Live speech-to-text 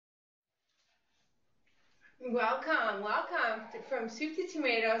Welcome, welcome from soup to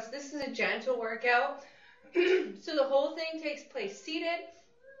tomatoes. This is a gentle workout. So the whole thing takes place seated.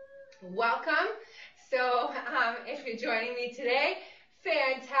 Welcome. So if you're joining me today,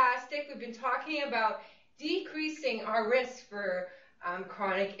 fantastic. We've been talking about decreasing our risk for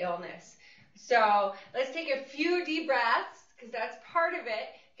chronic illness. So let's take a few deep breaths because that's part of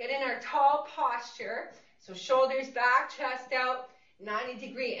it. Get in our tall posture. So shoulders back, chest out,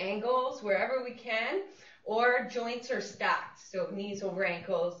 90-degree angles wherever we can. Or joints are stacked, so knees over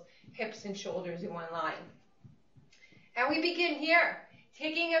ankles, hips and shoulders in one line. And we begin here,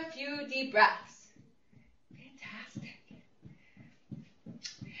 taking a few deep breaths. Fantastic.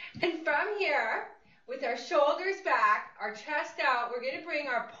 And from here, with our shoulders back, our chest out, we're going to bring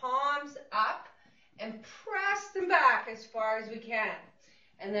our palms up and press them back as far as we can.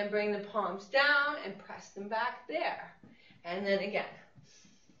 And then bring the palms down and press them back there. And then again.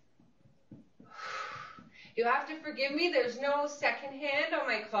 You have to forgive me, there's no second hand on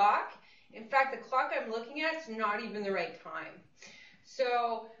my clock. In fact, the clock I'm looking at is not even the right time.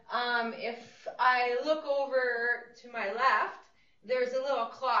 So if I look over to my left, there's a little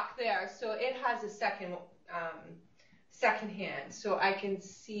clock there. So it has a second hand, so I can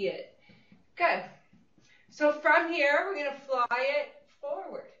see it. Good. So from here, we're going to fly it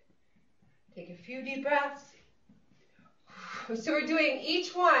forward. Take a few deep breaths. So we're doing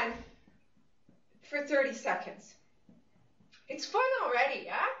each one for 30 seconds. It's fun already,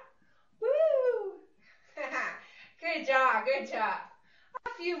 yeah? Woo! Good job, good job. A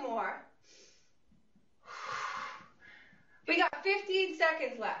few more. We got 15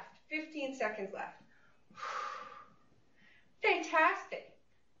 seconds left. 15 seconds left. Fantastic.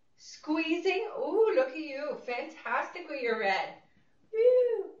 Squeezing. Ooh, look at you. Fantastic with your red.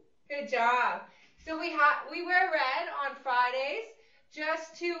 Woo! Good job. So we wear red on Fridays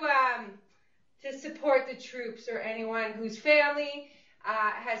just to support the troops or anyone whose family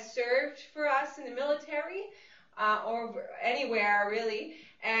has served for us in the military or anywhere really,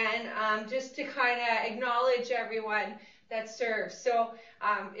 and just to kind of acknowledge everyone that serves. So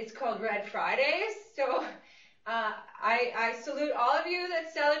it's called Red Fridays. So I salute all of you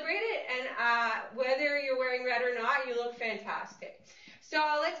that celebrate it, and whether you're wearing red or not, you look fantastic.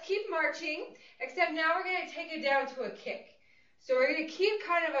 So let's keep marching, except now we're going to take it down to a kick. So we're going to keep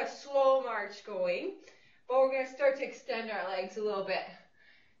kind of a slow march going, but we're going to start to extend our legs a little bit.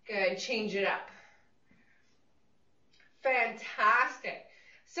 Good, change it up. Fantastic.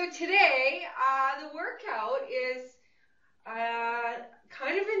 So today, the workout is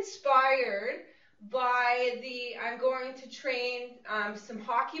kind of inspired by I'm going to train some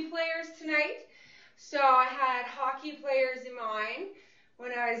hockey players tonight. So I had hockey players in mind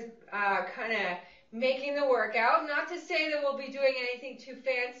when I was kind of making the workout. Not to say that we'll be doing anything too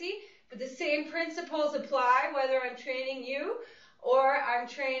fancy, but the same principles apply whether I'm training you or I'm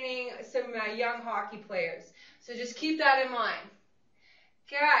training some young hockey players. So just keep that in mind.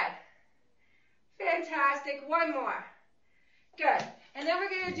 Good. Fantastic. One more. Good. And then we're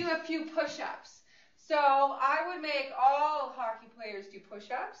going to do a few push-ups. So I would make all hockey players do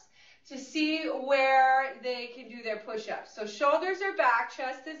push-ups to see where they can do their push-ups. So shoulders are back,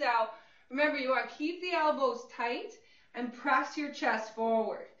 chest is out. Remember, you want to keep the elbows tight and press your chest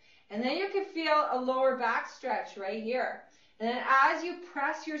forward. And then you can feel a lower back stretch right here. And then as you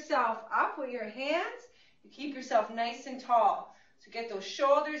press yourself up with your hands, you keep yourself nice and tall. So get those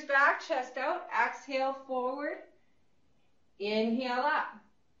shoulders back, chest out, exhale forward, inhale up.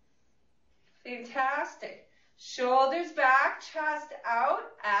 Fantastic. Shoulders back, chest out,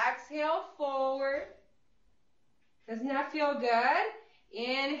 exhale forward. Doesn't that feel good?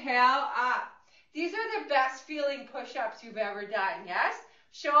 Inhale up. These are the best feeling push-ups you've ever done, yes?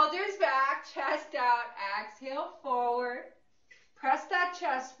 Shoulders back, chest out, exhale forward. Press that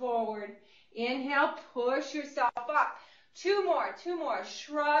chest forward. Inhale, push yourself up. Two more.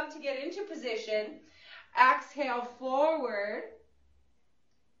 Shrug to get into position. Exhale forward.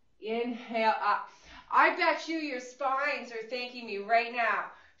 Inhale up. I bet you your spines are thanking me right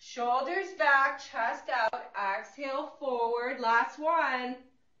now. Shoulders back, chest out, exhale forward. Last one.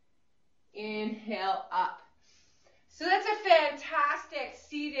 Inhale up. So that's a fantastic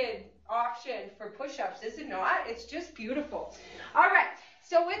seated option for push-ups, is it not? It's just beautiful. All right,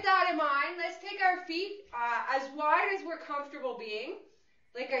 so with that in mind, let's take our feet as wide as we're comfortable being.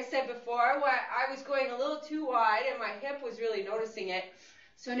 Like I said before, I was going a little too wide and my hip was really noticing it.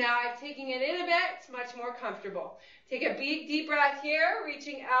 So now I'm taking it in a bit. It's much more comfortable. Take a big deep breath here,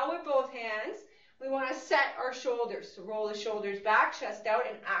 reaching out with both hands. We want to set our shoulders. So roll the shoulders back, chest out,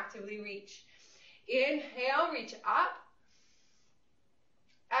 and actively reach. Inhale, reach up.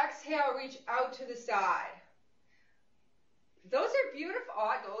 Exhale, reach out to the side. Those are beautiful.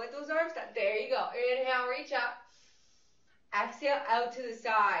 Oh, don't let those arms down. There you go. Inhale, reach up. Exhale, out to the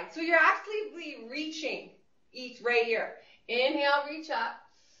side. So you're actually reaching right here. Inhale, reach up.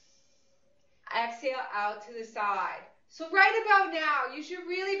 Exhale, out to the side. So right about now, you should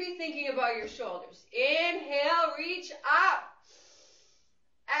really be thinking about your shoulders. Inhale, reach up.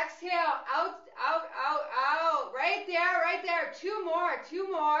 Exhale, out, out, out, out. Right there, right there. Two more,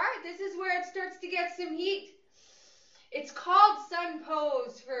 two more. This is where it starts to get some heat. It's called sun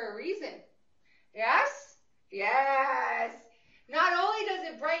pose for a reason. Yes? Yes. Not only does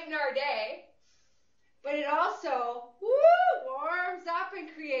it brighten our day, but it also warms up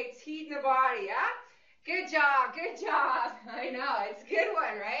and creates heat in the body, yeah? Good job, good job. I know, it's a good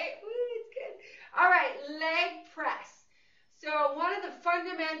one, right? Woo, it's good. All right, leg press. So one of the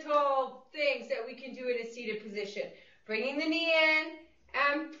fundamental things that we can do in a seated position, bringing the knee in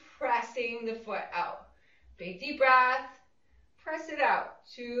and pressing the foot out. Big deep breath, press it out.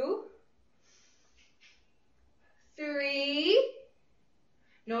 2, 3.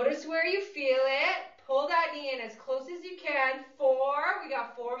 Notice where you feel it. Pull that knee in as close as you can. 4, we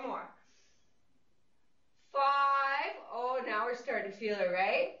got 4 more. 5, oh, now we're starting to feel it,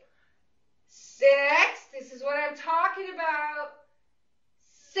 right? 6, this is what I'm talking about.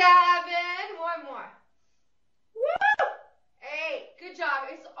 7, 1 more. Woo! 8, good job.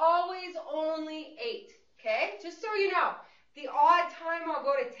 It's always only 8, okay? Just so you know, the odd time I'll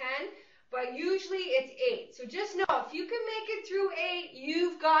go to 10, but usually it's 8. So just know, if you can make it through 8,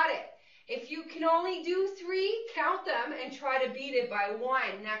 you've got it. If you can only do 3, count them and try to beat it by 1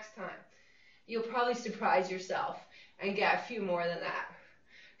 next time. You'll probably surprise yourself and get a few more than that.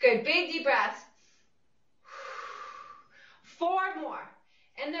 Good, big deep breaths. 4 more.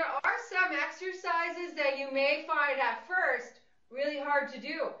 And there are some exercises that you may find at first really hard to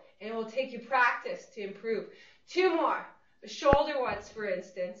do, and it will take you practice to improve. 2 more. The shoulder ones, for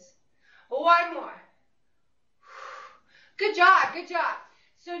instance. 1 more. Good job, good job.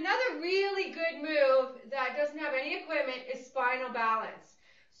 So another really good move that doesn't have any equipment is spinal balance.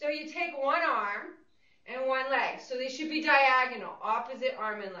 So you take one arm and one leg. So they should be diagonal, opposite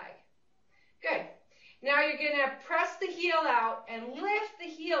arm and leg. Good. Now you're going to press the heel out and lift the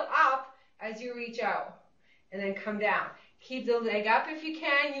heel up as you reach out. And then come down. Keep the leg up if you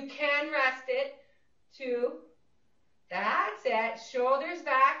can. You can rest it. 2. That's it. Shoulders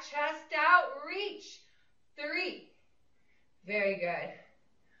back, chest out, reach. 3. Very good.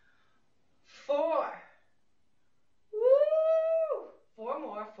 4. Woo! 4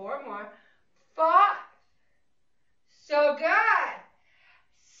 more, 4 more. 5. So good.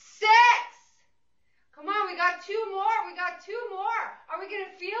 6. Come on, we got 2 more. We got 2 more. Are we going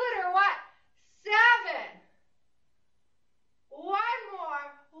to feel it or what? 7. 1 more.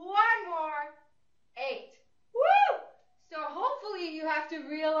 1 more. 8. Woo! So hopefully you have to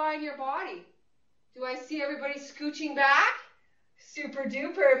realign your body. Do I see everybody scooching back? Super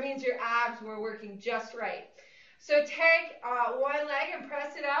duper. It means your abs were working just right. So take one leg and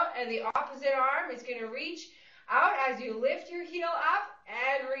press it out, and the opposite arm is going to reach out as you lift your heel up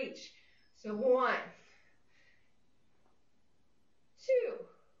and reach. So 1, 2.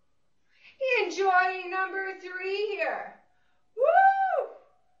 Enjoying number 3 here. Woo!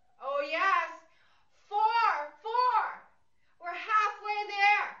 Oh yes. 4, 4. We're halfway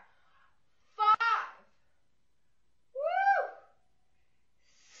there. 5. Woo!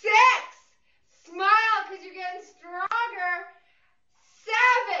 6. Smile because you're getting stronger.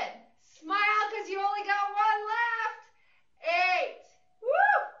 7. Smile because you only got 1 left. 8.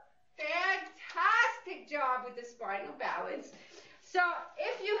 Woo! Fantastic job with the spinal balance. So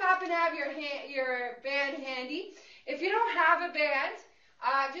if you happen to have your band handy, if you don't have a band,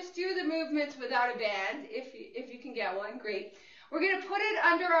 just do the movements without a band. If you can get one, great. We're going to put it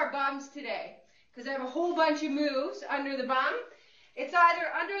under our bums today because I have a whole bunch of moves under the bum. It's either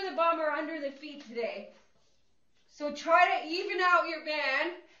under the bum or under the feet today. So try to even out your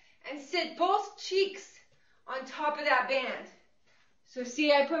band and sit both cheeks on top of that band. So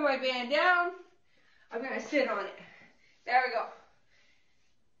see, I put my band down. I'm going to sit on it. There we go.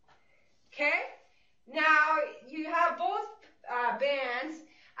 Okay? Now you have both bands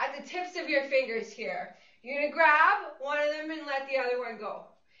at the tips of your fingers here. You're going to grab one of them and let the other one go.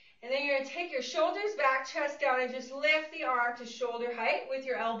 And then you're going to take your shoulders back, chest down, and just lift the arm to shoulder height with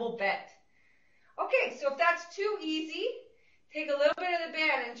your elbow bent. Okay, so if that's too easy, take a little bit of the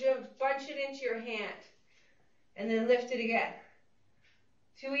band and just bunch it into your hand. And then lift it again.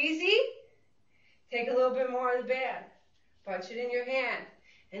 Too easy? Take a little bit more of the band. Bunch it in your hand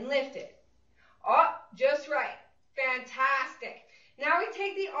and lift it. Oh, just right. Fantastic. Now we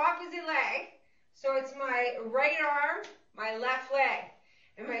take the opposite leg, So it's my right arm, my left leg.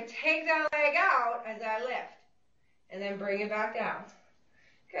 I'm going to take that leg out as I lift. And then bring it back down.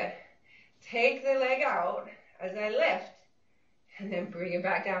 Good. Take the leg out as I lift. And then bring it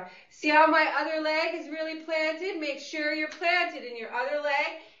back down. See how my other leg is really planted? Make sure you're planted in your other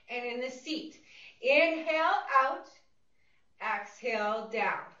leg and in the seat. Inhale out. Exhale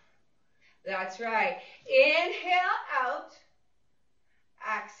down. That's right. Inhale out.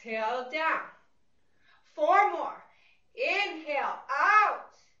 Exhale down. 4 more. Inhale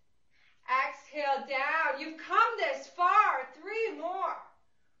out. Exhale down. You've come this far. 3 more.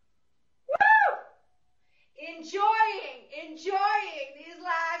 Woo! Enjoying these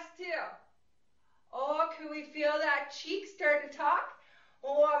last 2. Oh, can we feel that cheek start to talk?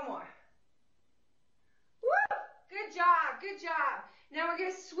 1 more. Woo! Good job, good job. Now we're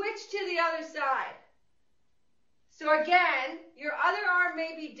going to switch to the other side. So again, your other arm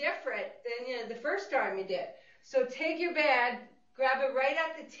may be different than the first arm you did. So take your band, grab it right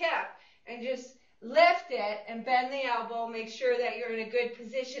at the tip, and just lift it and bend the elbow. Make sure that you're in a good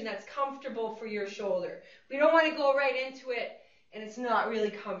position that's comfortable for your shoulder. We don't want to go right into it and it's not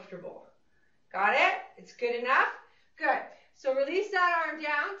really comfortable. Got it? It's good enough? Good. So release that arm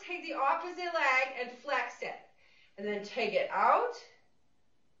down, take the opposite leg and flex it. And then take it out,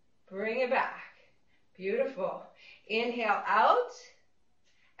 bring it back. Beautiful. Inhale out,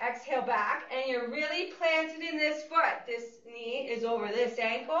 exhale back, and you're really planted in this foot. This knee is over this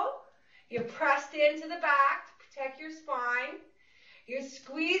ankle. You're pressed into the back to protect your spine. You're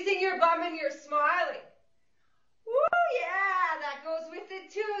squeezing your bum and you're smiling. Woo, yeah, that goes with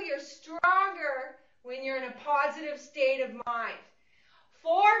it too. You're stronger when you're in a positive state of mind.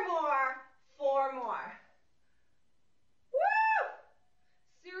 4 more, 4 more. Woo!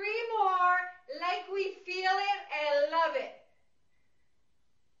 3 more, like we feel it and love it.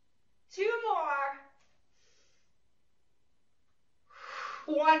 2 more.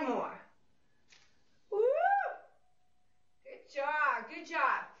 1 more. Woo! Good job, good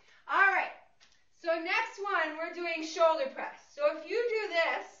job. All right, so next one, we're doing shoulder press. So if you do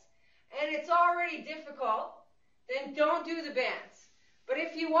this and it's already difficult, then don't do the bands. But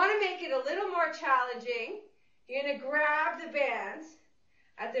if you want to make it a little more challenging, you're going to grab the bands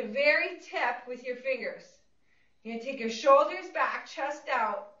at the very tip with your fingers. You're going to take your shoulders back, chest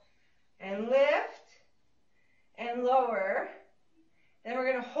out, and lift and lower. Then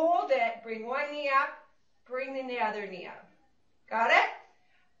we're going to hold it, bring one knee up, bring the other knee up. Got it?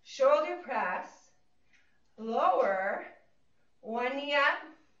 Shoulder press, lower, one knee up,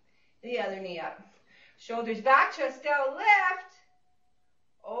 the other knee up. Shoulders back, chest out, lift.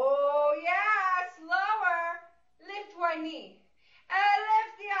 Oh yes, lower, lift one knee. And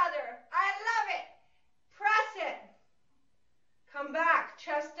lift the other. I love it. Press it. Come back,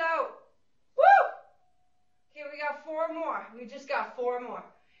 chest out. Woo! Okay, we got 4 more. We just got 4 more.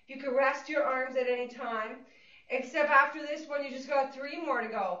 You can rest your arms at any time, except after this one, you just got 3 more to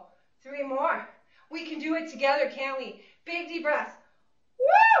go. 3 more. We can do it together, can't we? Big deep breaths.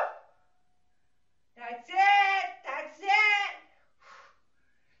 Woo! That's it. That's it.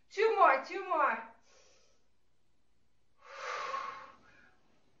 2 more. 2 more.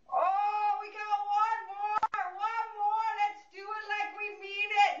 Oh, we got 1 more. 1 more. Let's do it like we mean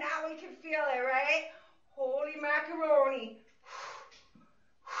it. Now we can feel it, right? Holy macaroni.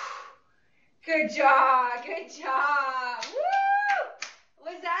 Good job. Good job. Woo!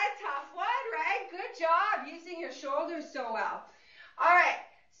 Was that a tough one, right? Good job using your shoulders so well. All right.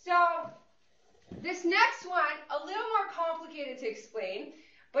 So this next one, a little more complicated to explain,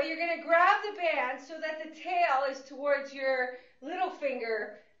 but you're going to grab the band so that the tail is towards your little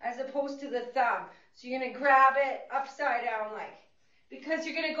finger as opposed to the thumb. So you're going to grab it upside down like, because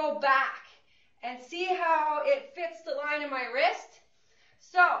you're going to go back and see how it fits the line of my wrist.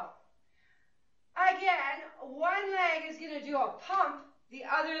 So again, one leg is going to do a pump, the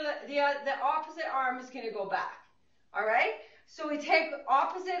opposite arm is going to go back. All right? So we take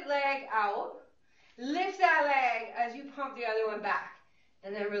opposite leg out, lift that leg as you pump the other one back,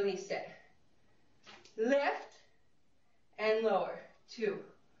 and then release it. Lift and lower. 2.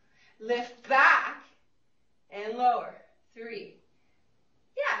 Lift back and lower. 3.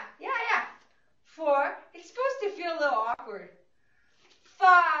 Yeah. 4. It's supposed to feel a little awkward.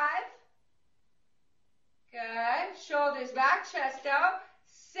 5. Good. Shoulders back, chest out.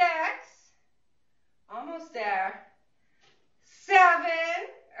 6. Almost there. 7.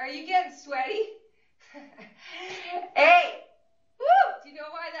 Are you getting sweaty? 8. Woo! Do you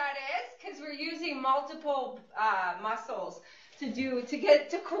know why that is? Because we're using multiple muscles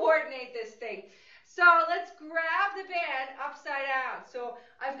to coordinate this thing. So let's grab the band upside down. So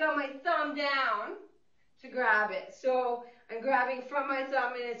I've got my thumb down to grab it. So I'm grabbing from my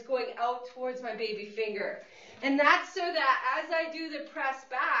thumb and it's going out towards my baby finger. And that's so that as I do the press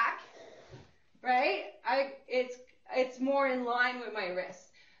back, right, it's more in line with my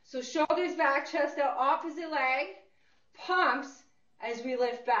wrist. So shoulders back, chest out, opposite leg, pumps as we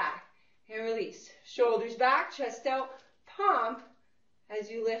lift back and release. Shoulders back, chest out, pump as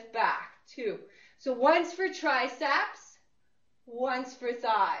you lift back. 2. So once for triceps, once for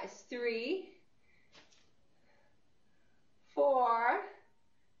thighs. 3, 4,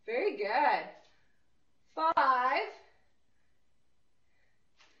 very good. 5,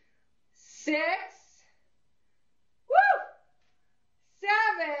 6, woo,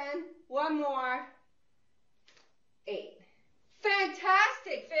 7, one more, 8.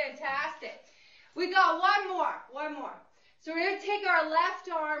 Fantastic, fantastic. We got one more. So we're going to take our left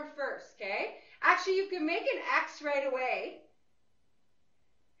arm first, okay? Actually, you can make an X right away.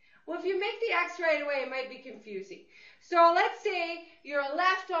 Well, if you make the X right away, it might be confusing. So let's say your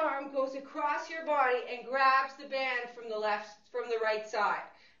left arm goes across your body and grabs the band from the right side.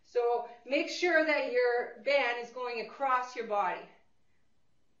 So make sure that your band is going across your body.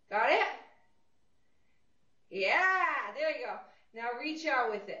 Got it? Yeah, there you go. Now reach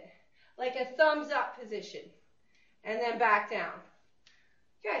out with it, like a thumbs up position, and then back down.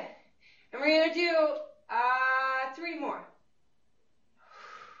 Good. And we're going to do 3 more.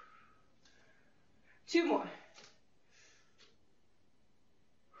 2 more.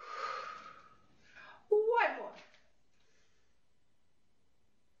 1 more.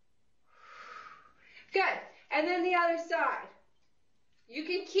 Good. And then the other side. You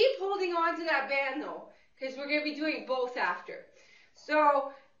can keep holding on to that band though, because we're going to be doing both after.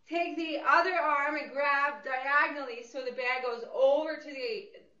 So take the other arm and grab diagonally so the band goes over to the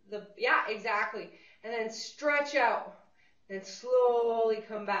yeah, exactly. And then stretch out. Then slowly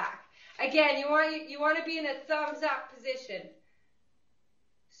come back. Again, you want to be in a thumbs up position.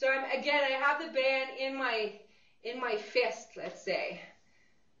 So I have the band in my fist, let's say.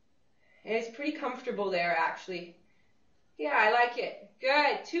 And it's pretty comfortable there, actually. Yeah, I like it.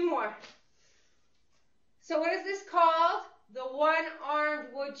 Good. 2 more. So what is this called? The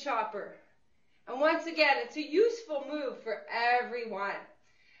one-armed wood chopper. And once again, it's a useful move for everyone.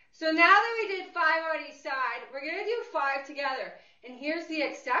 So now that we did 5 on each side, we're going to do 5 together. And here's the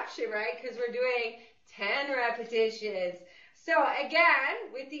exception, right? Because we're doing 10 repetitions. So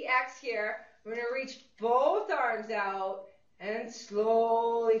again, with the X here, we're going to reach both arms out and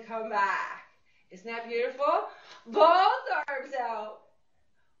slowly come back. Isn't that beautiful? Both arms out.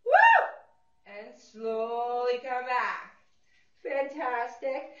 Woo! And slowly come back.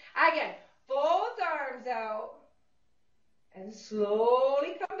 Fantastic. Again, both arms out and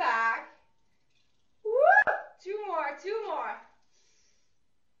slowly come back. Woo! 2 more, 2 more.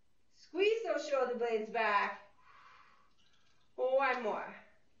 Squeeze those shoulder blades back. 1 more.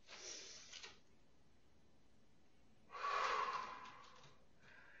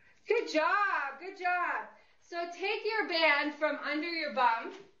 Good job, good job. So take your band from under your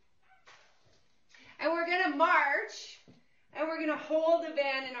bum, and we're going to march, and we're going to hold the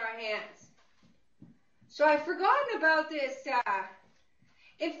band in our hands. So I've forgotten about this.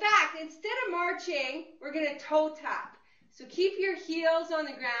 In fact, instead of marching, we're going to toe tap. So keep your heels on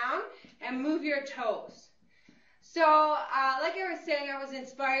the ground and move your toes. So like I was saying, I was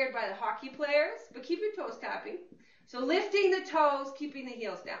inspired by the hockey players, but keep your toes tapping. So lifting the toes, keeping the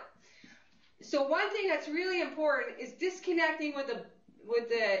heels down. So one thing that's really important is disconnecting what the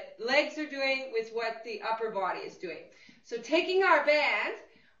legs are doing with what the upper body is doing. So taking our band,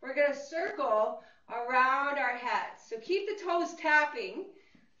 we're going to circle around our head. So keep the toes tapping,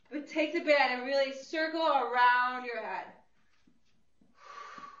 but take the band and really circle around your head.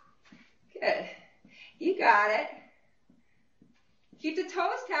 Good. You got it. Keep the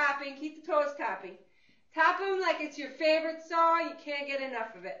toes tapping, keep the toes tapping. Tap them like it's your favorite song. You can't get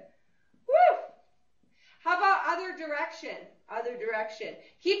enough of it. Woo! How about other direction? Other direction.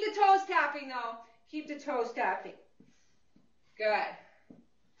 Keep the toes tapping though. Keep the toes tapping. Good.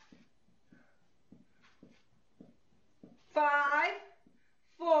 5,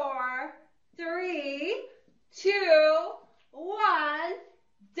 4, 3, 2, 1,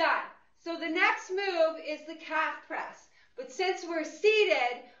 done. So the next move is the calf press. But since we're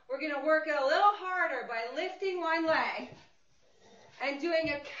seated, we're going to work it a little harder by lifting one leg and doing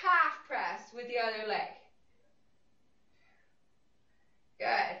a calf press with the other leg.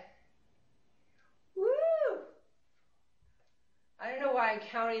 Good. Woo! I don't know why I'm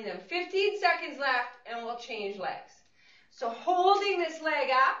counting them. 15 seconds left and we'll change legs. So holding this leg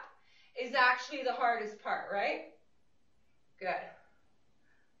up is actually the hardest part, right? Good.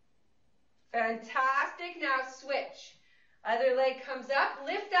 Fantastic. Now switch. Other leg comes up.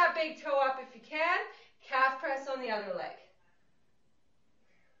 Lift that big toe up if you can. Calf press on the other leg.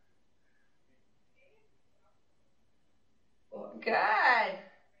 Good.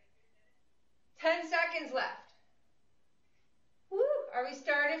 10 seconds left. Woo. Are we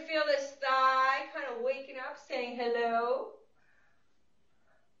starting to feel this thigh kind of waking up, saying hello?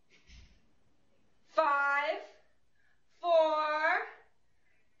 5, 4,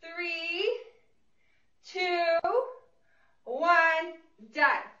 3, 2, 1, done.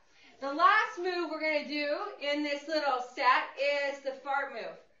 The last move we're going to do in this little set is the fart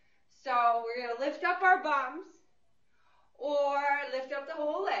move. So we're going to lift up our bums or lift up the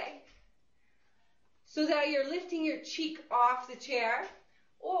whole leg so that you're lifting your cheek off the chair,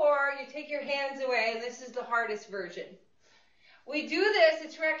 or you take your hands away, and this is the hardest version. We do this,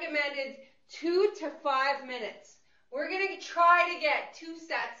 it's recommended 2 to 5 minutes. We're going to try to get 2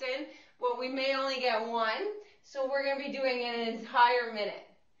 sets in, but we may only get 1, so we're going to be doing an entire minute.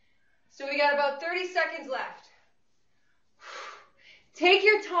 So we got about 30 seconds left. Take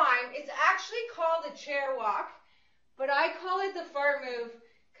your time. It's actually called a chair walk, but I call it the fart move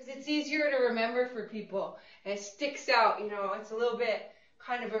because it's easier to remember for people. And it sticks out, you know, it's a little bit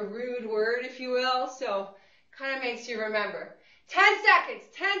kind of a rude word, if you will, so kind of makes you remember. 10 seconds,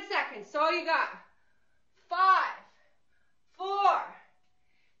 10 seconds, that's all you got. 5, 4,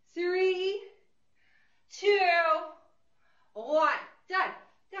 3, 2, 1. Done,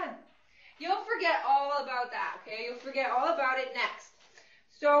 done. You'll forget all about that, okay? You'll forget all about it next.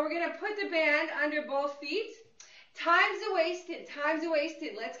 So we're going to put the band under both feet. Time's wasted, time's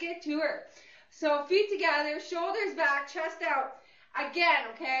wasted. Let's get to her. So feet together, shoulders back, chest out. Again,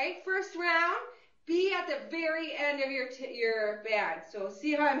 okay? First round, be at the very end of your band. So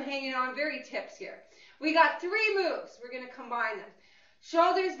see how I'm hanging on? Very tips here. We got 3 moves. We're going to combine them.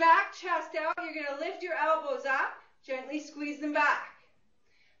 Shoulders back, chest out. You're going to lift your elbows up, gently squeeze them back.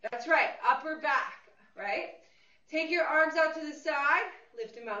 That's right, upper back, right? Take your arms out to the side,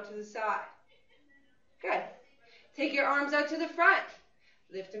 lift them out to the side. Good. Take your arms out to the front,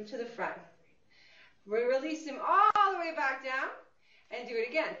 lift them to the front. Release them all the way back down, and do it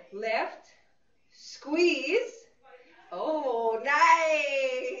again. Lift, squeeze. Oh,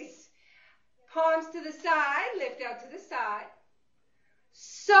 nice. Palms to the side, lift out to the side.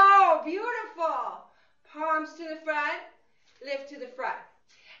 So beautiful. Palms to the front, lift to the front.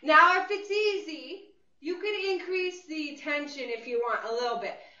 Now, if it's easy, you could increase the tension if you want a little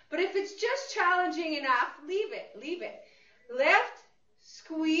bit. But if it's just challenging enough, leave it, leave it. Lift,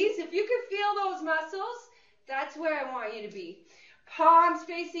 squeeze. If you can feel those muscles, that's where I want you to be. Palms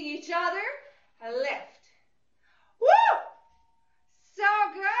facing each other, a lift. Woo! So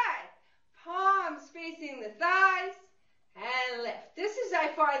good. Palms facing the thighs, and lift. This is, I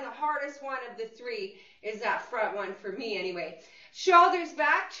find, the hardest one of the 3, is that front one for me anyway. Shoulders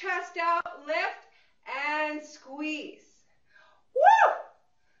back, chest out, lift, and squeeze. Woo!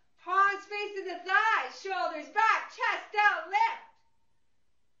 Palms facing the thighs, shoulders back, chest out, lift.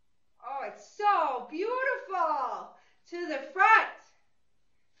 Oh, it's so beautiful. To the front,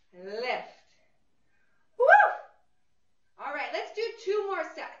 lift. Woo! All right, let's do 2 more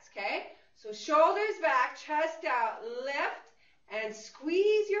sets, okay? So shoulders back, chest out, lift, and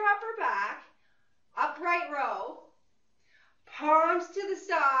squeeze your upper back, upright row. Palms to the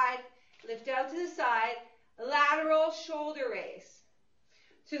side, lift out to the side, lateral shoulder raise.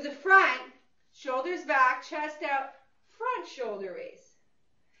 To the front, shoulders back, chest out, front shoulder raise.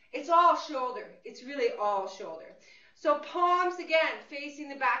 It's all shoulder. It's really all shoulder. So palms, again, facing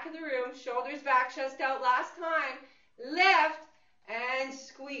the back of the room, shoulders back, chest out. Last time, lift and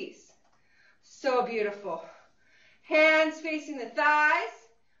squeeze. So beautiful. Hands facing the thighs,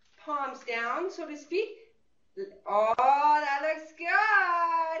 palms down, so to speak. Oh, that looks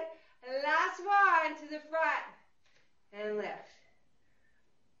good. Last one to the front and lift.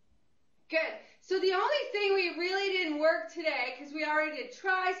 Good. So the only thing we really didn't work today, because we already did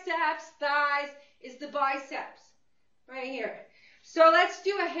triceps, thighs, is the biceps right here. So let's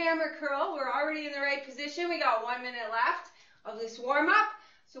do a hammer curl. We're already in the right position. We got 1 minute left of this warm up.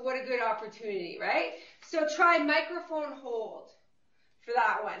 So what a good opportunity, right? So try microphone hold for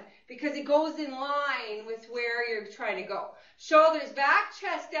that one, because it goes in line with where you're trying to go. Shoulders back,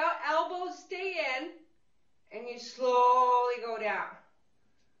 chest out, elbows stay in, and you slowly go down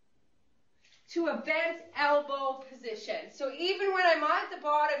to a bent elbow position. So even when I'm at the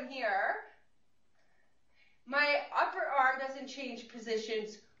bottom here, my upper arm doesn't change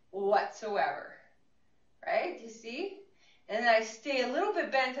positions whatsoever, right? Do you see? And then I stay a little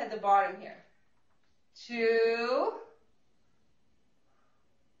bit bent at the bottom here. 2.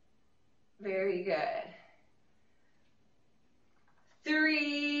 Very good.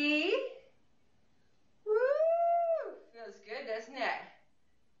 3. Woo! Feels good, doesn't it?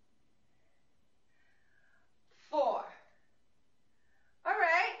 4. All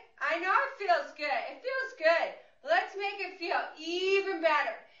right. I know it feels good. It feels good. Let's make it feel even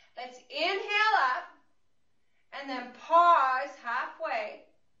better. Let's inhale up and then pause halfway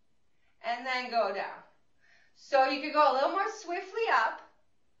and then go down. So you could go a little more swiftly up,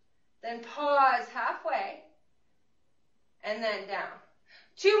 then pause halfway and then down.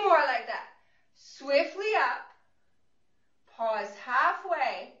 2 more like that. Swiftly up, pause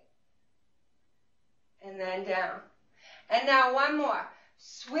halfway, and then down. And now 1 more.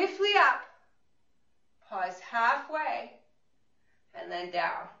 Swiftly up, pause halfway, and then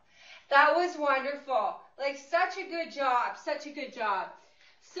down. That was wonderful. Like, such a good job, such a good job.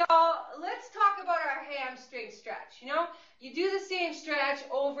 So let's talk about our hamstring stretch. You know, you do the same stretch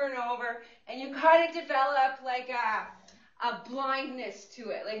over and over, and you kind of develop like a blindness to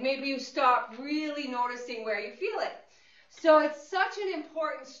it. Like maybe you stop really noticing where you feel it. So it's such an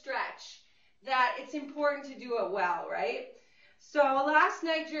important stretch that it's important to do it well, right? So last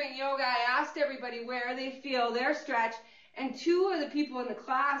night during yoga, I asked everybody where they feel their stretch, and 2 of the people in the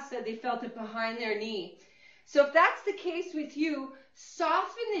class said they felt it behind their knee. So if that's the case with you,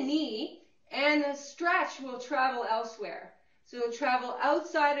 soften the knee and the stretch will travel elsewhere. So it'll travel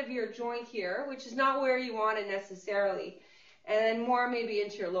outside of your joint here, which is not where you want it necessarily. And then more maybe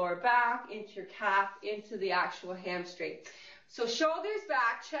into your lower back, into your calf, into the actual hamstring. So shoulders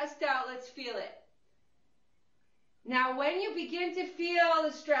back, chest out, let's feel it. Now when you begin to feel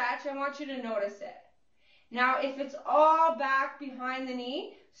the stretch, I want you to notice it. Now if it's all back behind the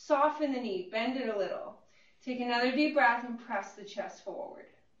knee, soften the knee, bend it a little. Take another deep breath and press the chest forward.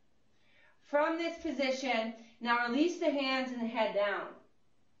 From this position, now release the hands and the head down.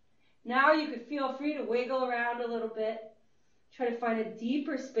 Now you could feel free to wiggle around a little bit. Try to find a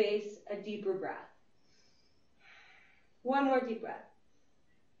deeper space, a deeper breath. 1 more deep breath.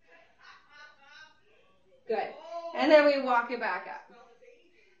 Good. And then we walk it back up.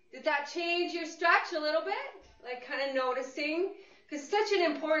 Did that change your stretch a little bit? Like kind of noticing? Because it's such an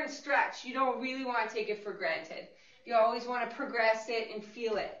important stretch. You don't really want to take it for granted. You always want to progress it and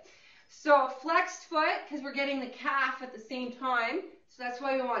feel it. So flexed foot, because we're getting the calf at the same time. So that's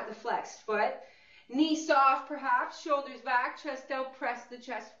why we want the flexed foot. Knee soft perhaps, shoulders back, chest out, press the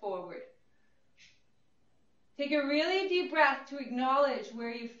chest forward. Take a really deep breath to acknowledge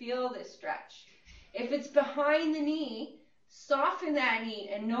where you feel this stretch. If it's behind the knee, soften that knee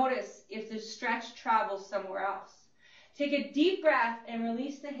and notice if the stretch travels somewhere else. Take a deep breath and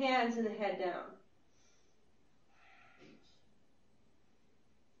release the hands and the head down.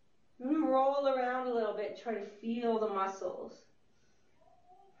 Roll around a little bit, try to feel the muscles.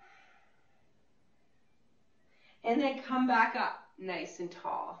 And then come back up nice and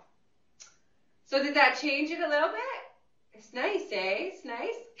tall. So did that change it a little bit? It's nice, eh? It's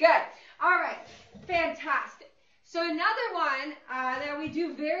nice? Good. All right. Fantastic. So another one that we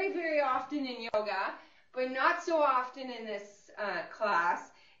do very, very often in yoga, but not so often in this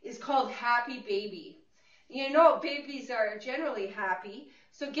class, is called Happy Baby. You know, babies are generally happy.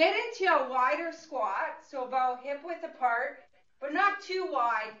 So get into a wider squat, so about hip width apart, but not too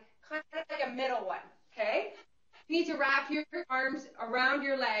wide, kind of like a middle one, okay? You need to wrap your arms around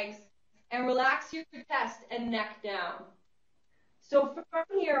your legs and relax your chest and neck down. So from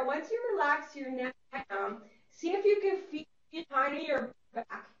here, once you relax your neck down, see if you can feel kind of your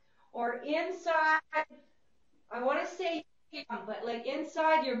back or inside, I want to say, but like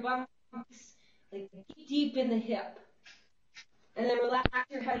inside your bum, like deep in the hip. And then relax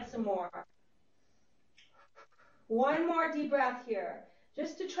your head some more. 1 more deep breath here,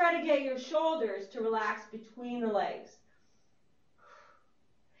 just to try to get your shoulders to relax between the legs.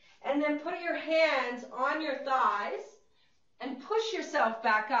 And then put your hands on your thighs and push yourself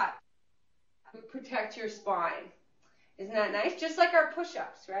back up to protect your spine. Isn't that nice? Just like our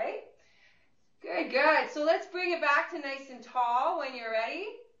push-ups, right? Good, good. So let's bring it back to nice and tall when you're ready.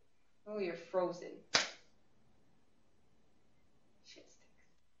 Oh, you're frozen. Shit sticks.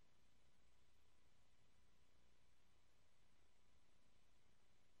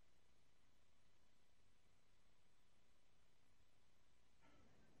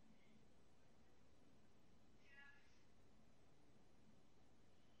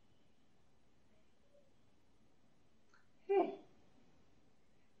 Hey.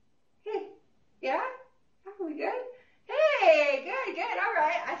 Hey. Yeah? Are we good? Hey, good, good. All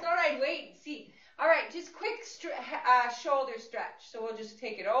right. I thought I'd wait and see. All right. shoulder stretch. So we'll just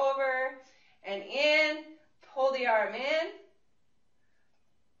take it over and in, pull the arm in.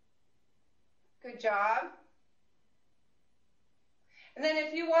 Good job. And then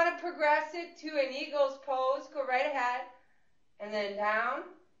if you want to progress it to an eagle's pose, go right ahead. And then down.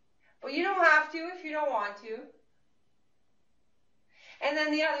 But you don't have to if you don't want to. And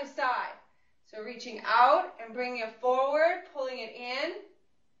then the other side. So reaching out and bringing it forward, pulling it in.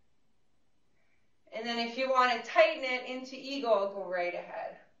 And then if you want to tighten it into eagle, go right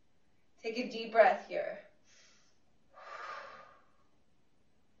ahead. Take a deep breath here.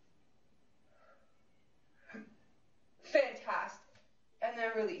 Fantastic. And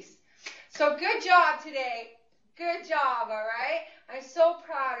then release. So good job today. Good job, all right? I'm so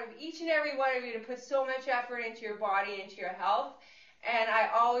proud of each and every one of you to put so much effort into your body, into your health. And I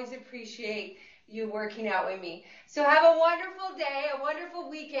always appreciate you working out with me. So have a wonderful day, a wonderful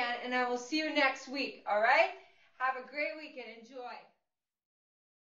weekend, and I will see you next week, all right? Have a great weekend. Enjoy.